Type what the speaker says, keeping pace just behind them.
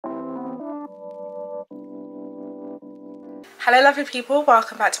Hello lovely people,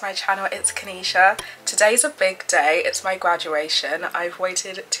 welcome back to my channel. It's Canisha. Today's a big day, it's my graduation. I've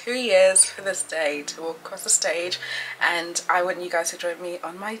waited 2 years for this day to walk across the stage and I want you guys to join me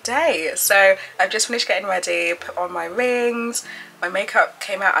on my day. So I've just finished getting ready, put on my rings, my makeup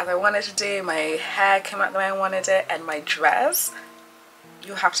came out as I wanted to do, my hair came out the way I wanted it, and my dress.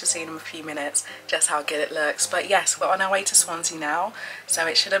 You'll have to see in a few minutes just how good it looks. But yes, we're on our way to Swansea now, so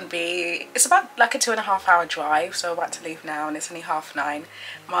it shouldn't be, it's about like a 2.5 hour drive, so we're about to leave now and it's only 9:30.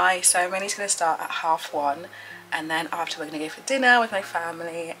 My ceremony's going to start at 1:30 and then after we're going to go for dinner with my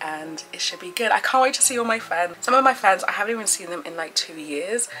family and it should be good. I can't wait to see all my friends. Some of my friends, I haven't even seen them in like 2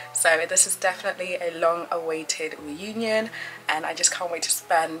 years, so this is definitely a long awaited reunion and I just can't wait to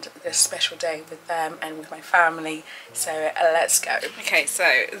spend this special day with them and with my family. So let's go. Okay,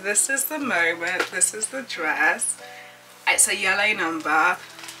 so this is the moment, this is the dress. It's a yellow number.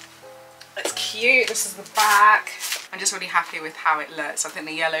 It's cute, this is the back. I'm just really happy with how it looks. I think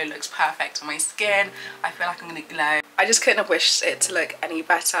the yellow looks perfect on my skin. I feel like I'm gonna glow. I just couldn't have wished it to look any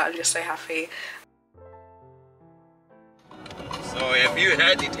better. I'm just so happy. So have you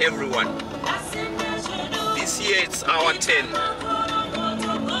heard it, everyone? This year it's our turn.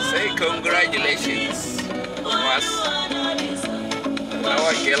 Say congratulations to us.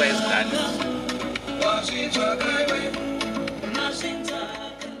 Our girl has done it.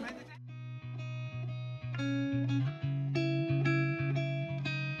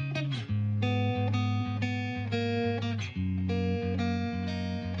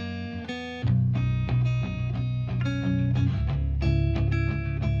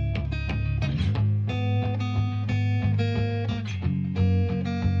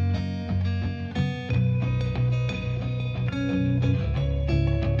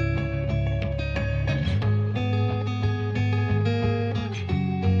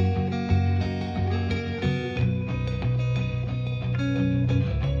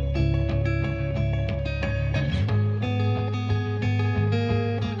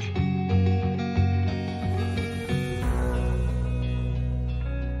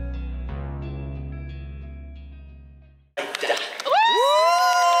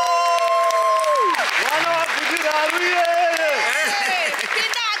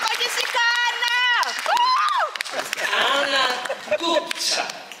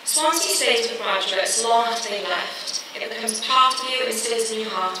 Swansea stays with graduates long after they left. It becomes part of you and stays in your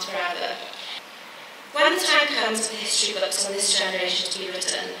heart forever. When the time comes for the history books on this generation to be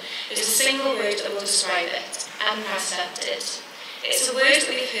written, there's a single word that will describe it: unprecedented. It's a word that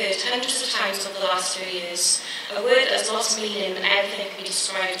we've heard hundreds of times over the last 3 years, a word that has lots of meaning when everything can be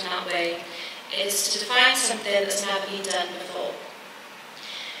described in that way. It is to define something that's never been done before.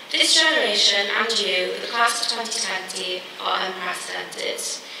 This generation and you, the class of 2020, are unprecedented.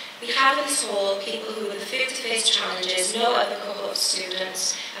 We have in this hall people who, with the face-to-face challenges no other cohort of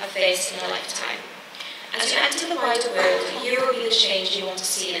students have faced in a lifetime. As you enter the wider world, you will be the change you want to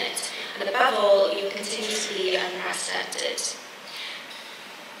see in it, and above all, you will continue to be unprecedented.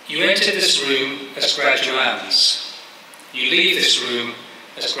 You enter this room as graduands. You leave this room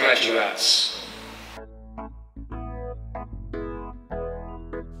as graduates.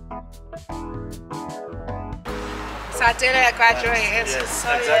 So I did it, I graduated. Yes,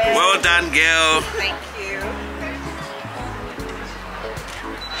 exactly. Well done, girl. Thank you.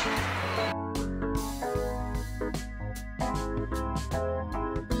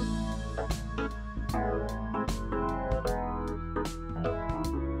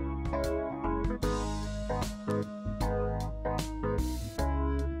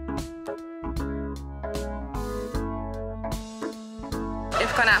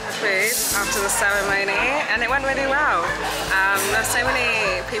 We've gone out for food after the ceremony and it went really well. There's so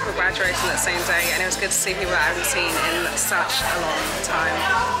many people graduating that same day and it was good to see people that I haven't seen in such a long time.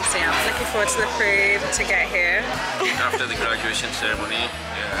 So yeah, I'm looking forward to the food to get here. After the graduation ceremony,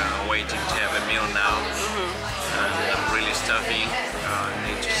 waiting to have a meal now. And I'm really starving. I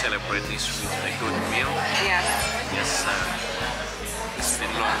need to celebrate this with a good meal. Yes. Yes, it's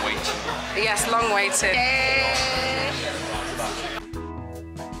been long waiting. Yes, long waiting.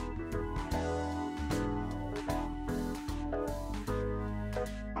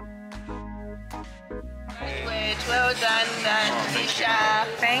 Well done, Canisha.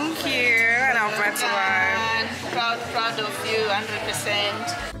 Thank you, and I'll bread to learn. Proud of you,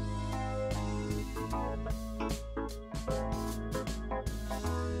 100%.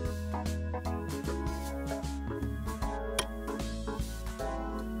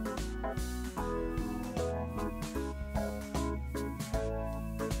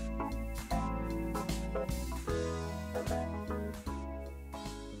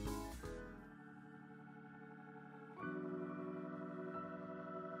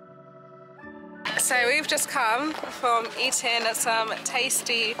 So we've just come from eating some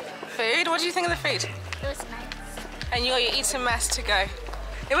tasty food. What do you think of the food? It was nice. And you're eating mess to go.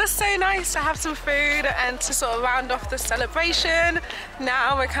 It was so nice to have some food and to sort of round off the celebration.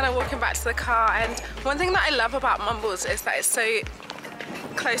 Now we're kind of walking back to the car, and one thing that I love about Mumbles is that it's so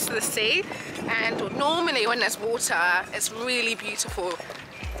close to the sea, and normally when there's water it's really beautiful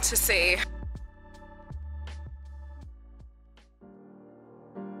to see.